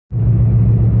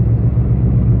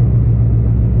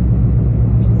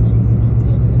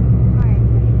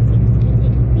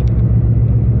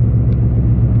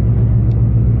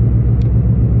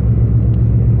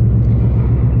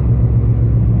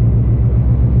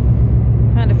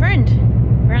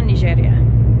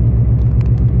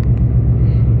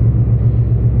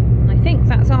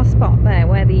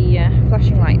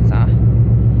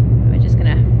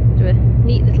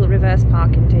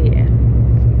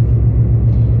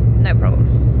problem.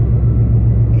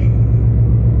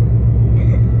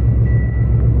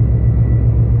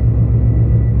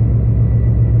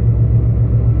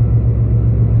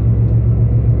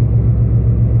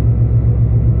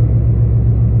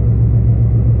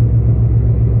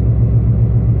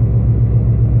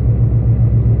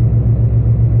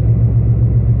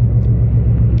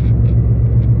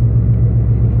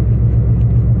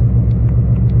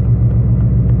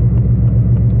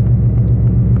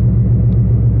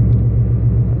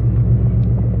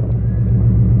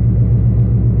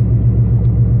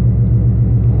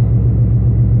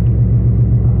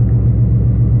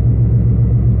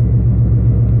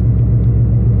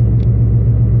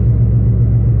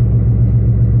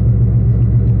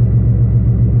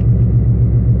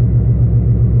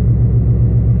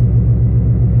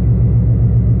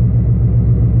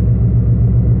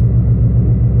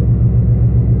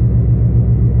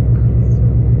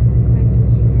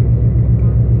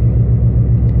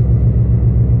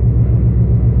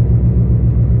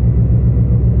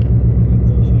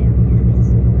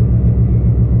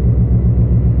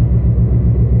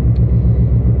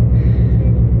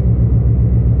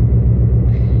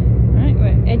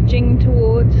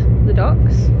 Towards the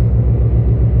docks.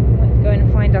 Let's go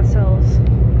and find ourselves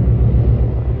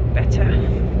a better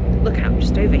lookout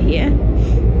just over here.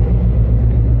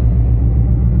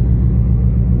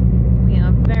 We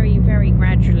are very, very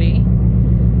gradually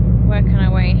working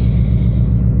our way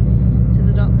to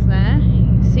the docks there. You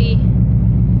can see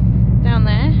down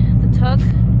there the tug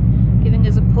giving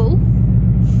us a pull.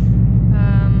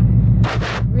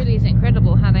 Really is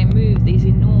incredible how they move these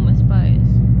enormous boats.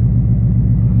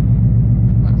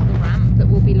 That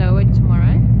will be lowered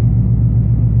tomorrow,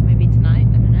 maybe tonight,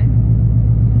 I don't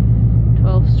know.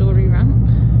 12-story ramp.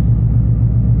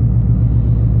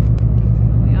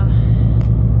 There we are.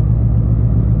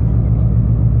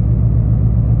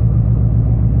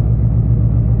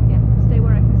 Yeah, stay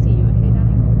where I can see you, okay,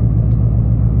 darling?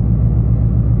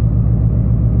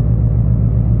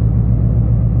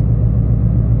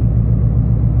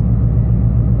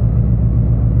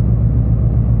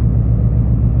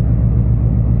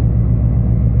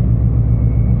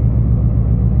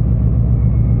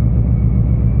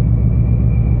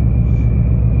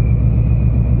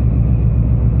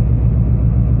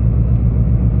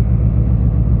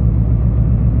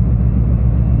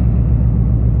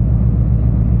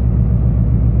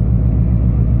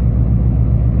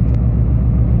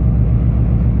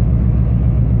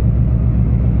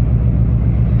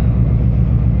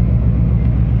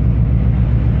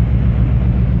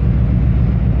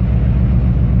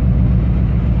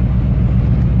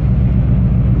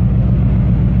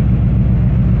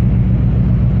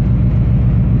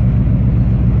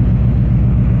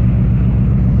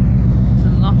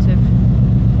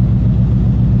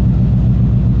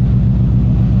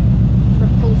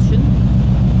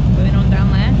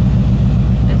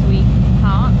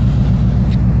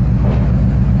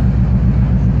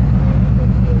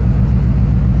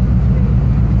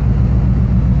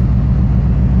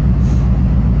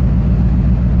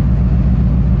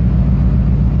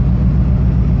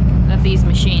 These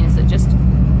machines that just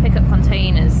pick up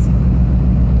containers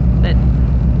that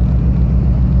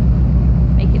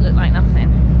make it look like nothing.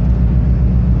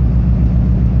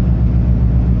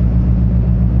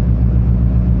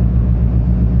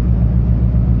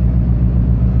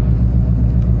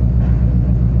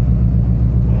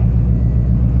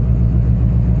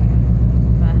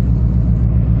 But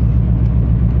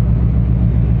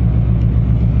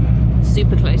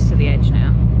super close to the edge now.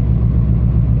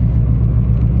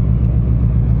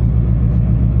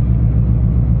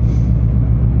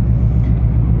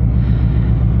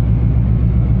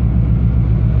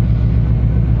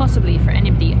 Possibly for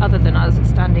anybody other than us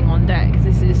standing on deck,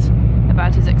 this is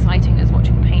about as exciting as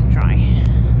watching paint dry.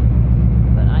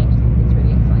 But I think it's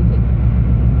really exciting.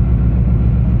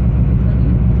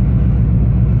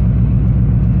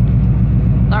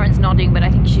 Lauren's nodding, but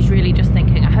I think she's really just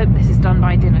thinking, I hope this is done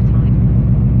by dinner time.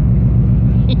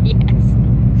 Yes.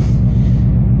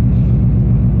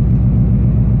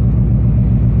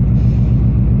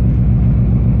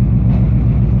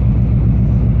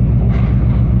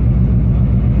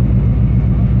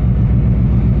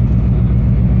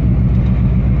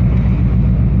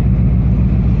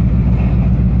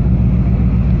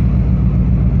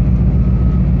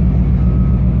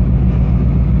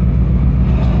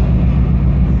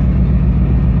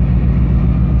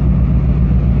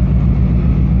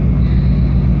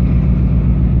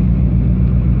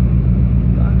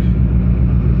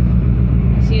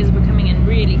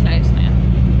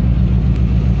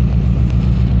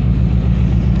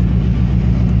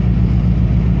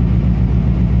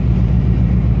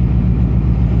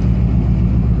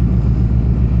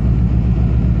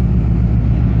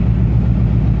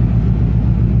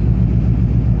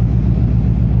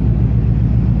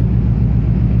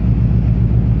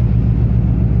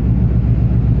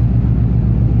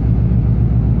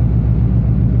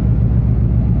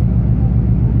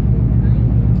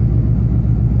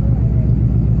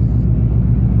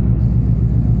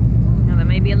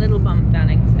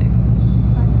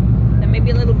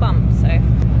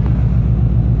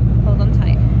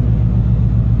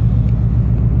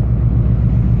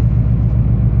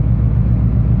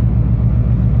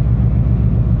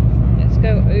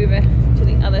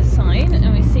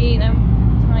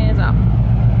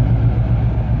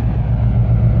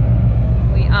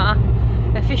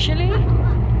 officially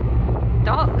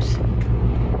docked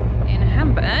in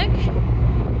Hamburg.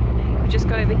 We'll just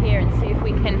go over here and see if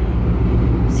we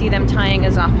can see them tying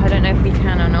us up. I don't know if we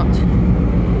can or not.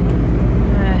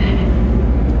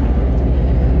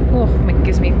 Oh, it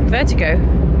gives me vertigo.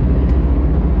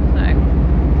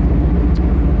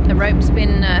 So the rope's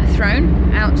been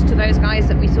thrown out to those guys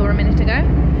that we saw a minute ago.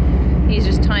 He's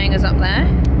just tying us up there.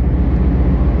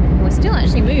 We're still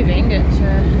actually moving at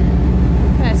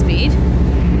fair speed.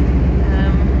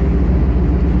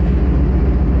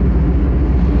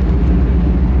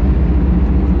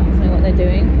 So what they're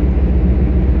doing.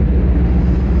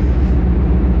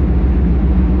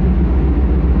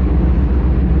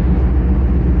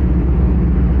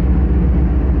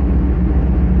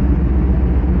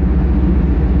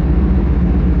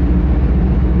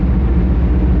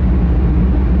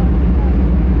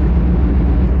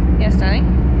 Yes, darling.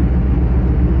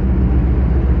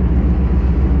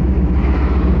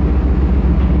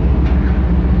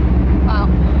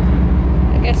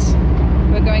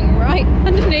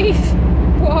 Underneath,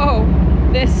 whoa,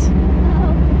 this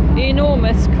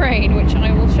enormous crane, which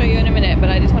I will show you in a minute, but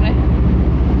I just want to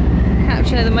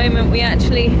capture the moment we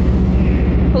actually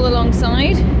pull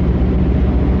alongside.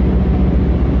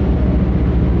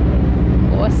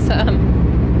 Awesome.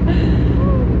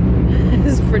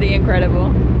 This is pretty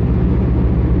incredible.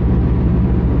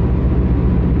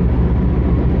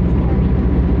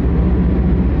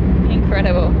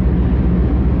 Incredible.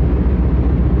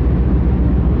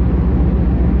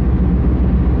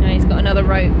 Another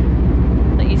rope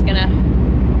that he's gonna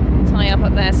tie up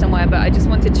there somewhere, but I just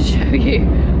wanted to show you,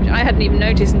 which I hadn't even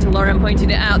noticed until Lauren pointed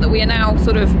it out, that we are now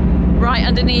sort of right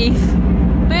underneath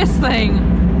this thing.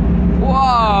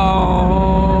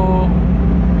 Whoa!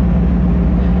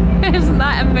 Isn't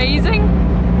that amazing?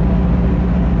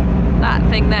 That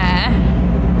thing there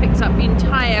picks up the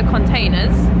entire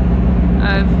containers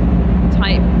of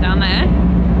type down there.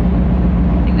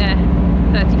 I think they're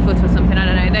 30 foot or something, I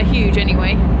don't know, they're huge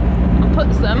anyway.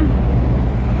 Puts them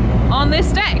on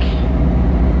this deck.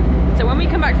 So when we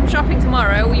come back from shopping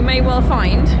tomorrow, we may well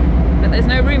find that there's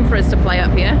no room for us to play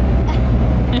up here.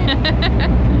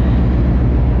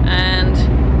 And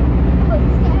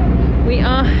we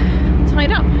are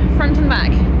tied up front and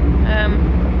back.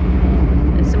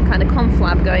 There's some kind of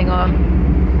conflab going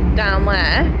on down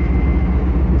there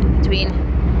between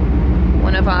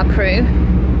one of our crew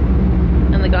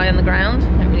and the guy on the ground.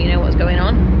 I don't really know what's going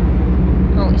on.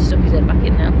 Oh, he stuck his head back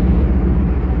in now.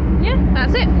 Yeah,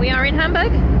 that's it. We are in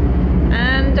Hamburg.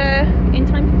 And in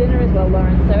time for dinner as well,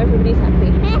 Lauren, so everybody's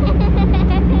happy.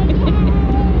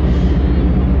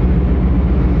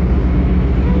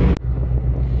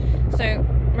 So,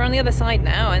 we're on the other side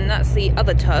now, and that's the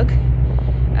other tug.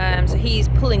 So he's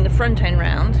pulling the front end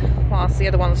round, whilst the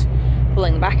other one's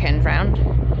pulling the back end round.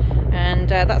 And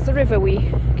that's the river we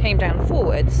came down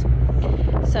forwards.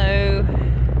 So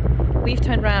we've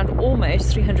turned around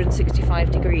almost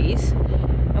 365 degrees,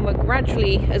 and we're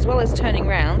gradually, as well as turning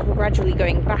round, we're gradually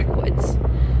going backwards.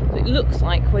 So it looks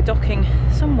like we're docking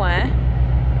somewhere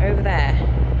over there.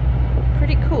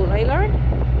 Pretty cool, eh, Lauren?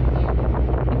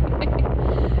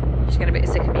 She's getting a bit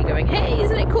sick of me going, hey,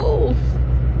 isn't it cool?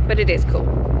 But it is cool,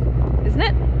 isn't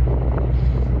it?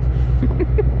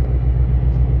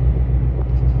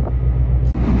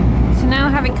 So now,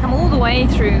 having come all the way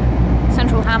through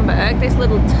central Hamburg, this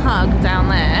little tug down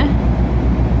there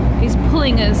is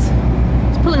pulling us,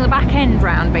 it's pulling the back end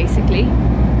round basically,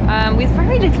 with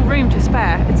very little room to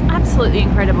spare. It's absolutely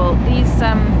incredible. These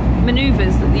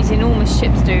manoeuvres that these enormous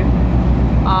ships do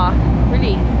are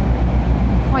really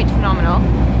quite phenomenal.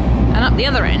 And up the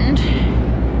other end,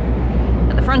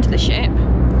 at the front of the ship,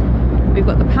 we've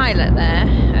got the pilot there,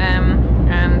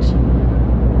 and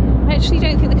I actually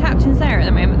don't think the captain's there at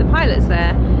the moment. The pilot's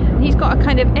there. He's got a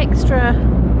kind of extra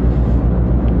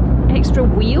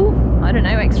wheel, I don't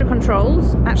know, extra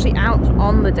controls actually out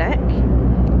on the deck.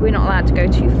 We're not allowed to go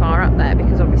too far up there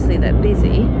because obviously they're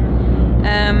busy.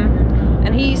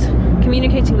 And he's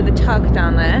communicating with the tug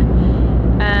down there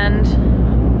and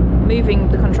moving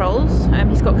the controls.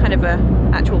 He's got kind of a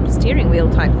actual steering wheel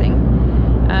type thing.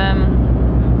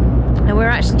 And we're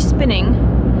actually spinning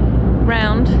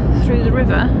round through the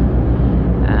river.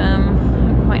 I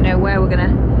don't quite know where we're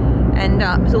gonna end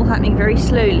up. It's all happening very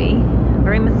slowly,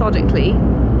 very methodically,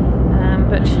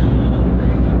 but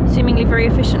seemingly very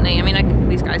efficiently. I mean,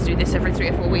 these guys do this every 3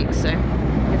 or 4 weeks, so I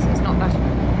guess it's not that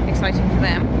exciting for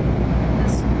them.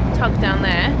 There's a tug down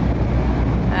there,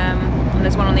 and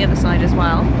there's one on the other side as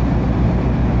well.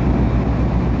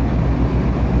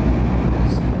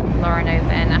 There's Lauren over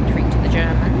there nattering to the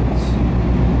Germans.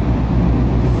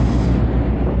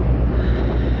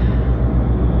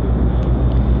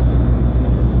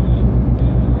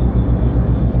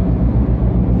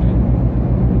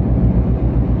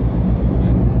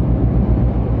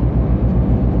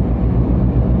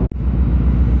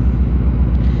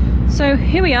 So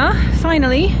here we are,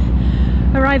 finally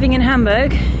arriving in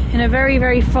Hamburg, in a very,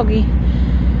 very foggy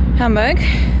Hamburg.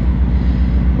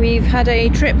 We've had a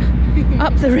trip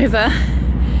up the river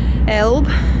Elbe.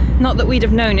 Not that we'd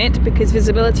have known it, because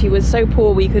visibility was so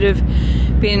poor we could have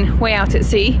been way out at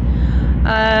sea.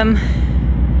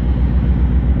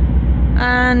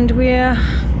 And we're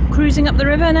cruising up the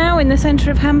river now in the centre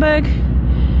of Hamburg.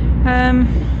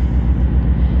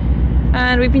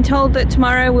 And we've been told that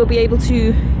tomorrow we'll be able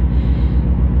to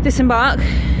disembark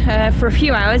for a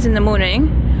few hours in the morning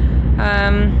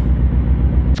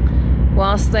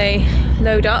whilst they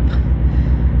load up.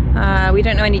 We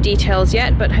don't know any details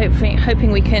yet, but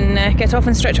hoping we can get off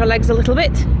and stretch our legs a little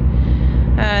bit. It's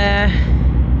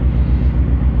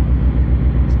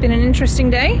been an interesting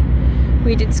day.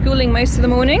 We did schooling most of the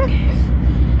morning.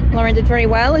 Lauren did very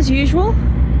well as usual.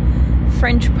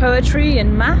 French poetry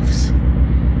and maths.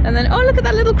 And then, oh, look at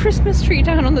that little Christmas tree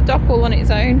down on the dock all on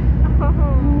its own.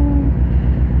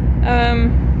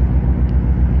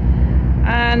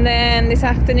 And then this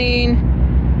afternoon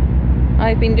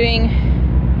I've been doing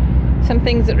some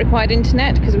things that required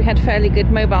internet because we had fairly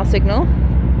good mobile signal.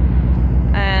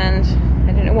 And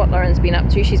I don't know what Lauren's been up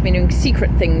to. She's been doing secret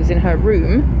things in her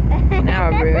room, in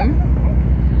our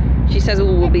room. She says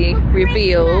all will be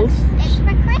revealed. It's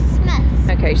for Christmas.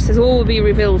 Okay, she says all will be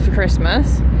revealed for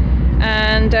Christmas.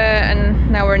 And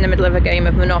now we're in the middle of a game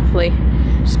of Monopoly.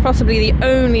 It's possibly the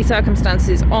only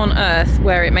circumstances on Earth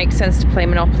where it makes sense to play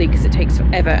Monopoly, because it takes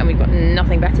forever and we've got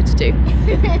nothing better to do.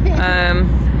 We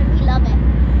love it.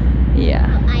 Yeah.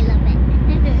 Well, I love it.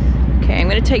 Okay, I'm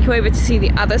going to take you over to see the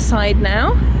other side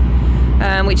now,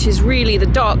 which is really the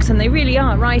docks, and they really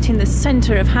are right in the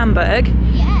centre of Hamburg.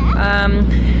 Yeah.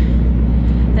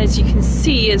 As you can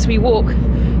see as we walk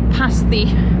past the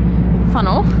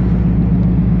funnel,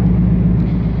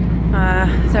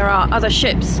 there are other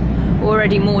ships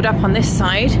already moored up on this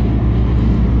side.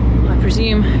 I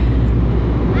presume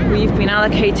we've been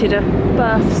allocated a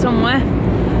berth somewhere.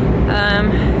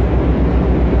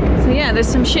 So yeah, there's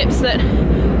some ships that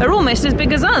are almost as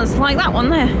big as us, like that one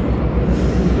there.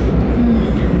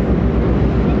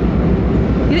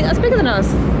 You think that's bigger than us?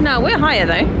 No, we're higher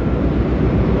though.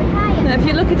 We're higher. Now, if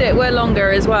you look at it, we're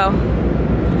longer as well,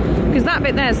 because that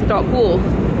bit there's the dock wall.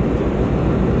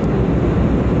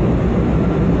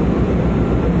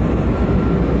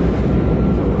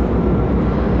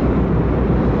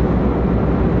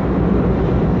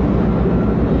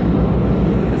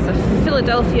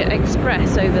 Philadelphia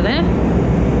Express over there.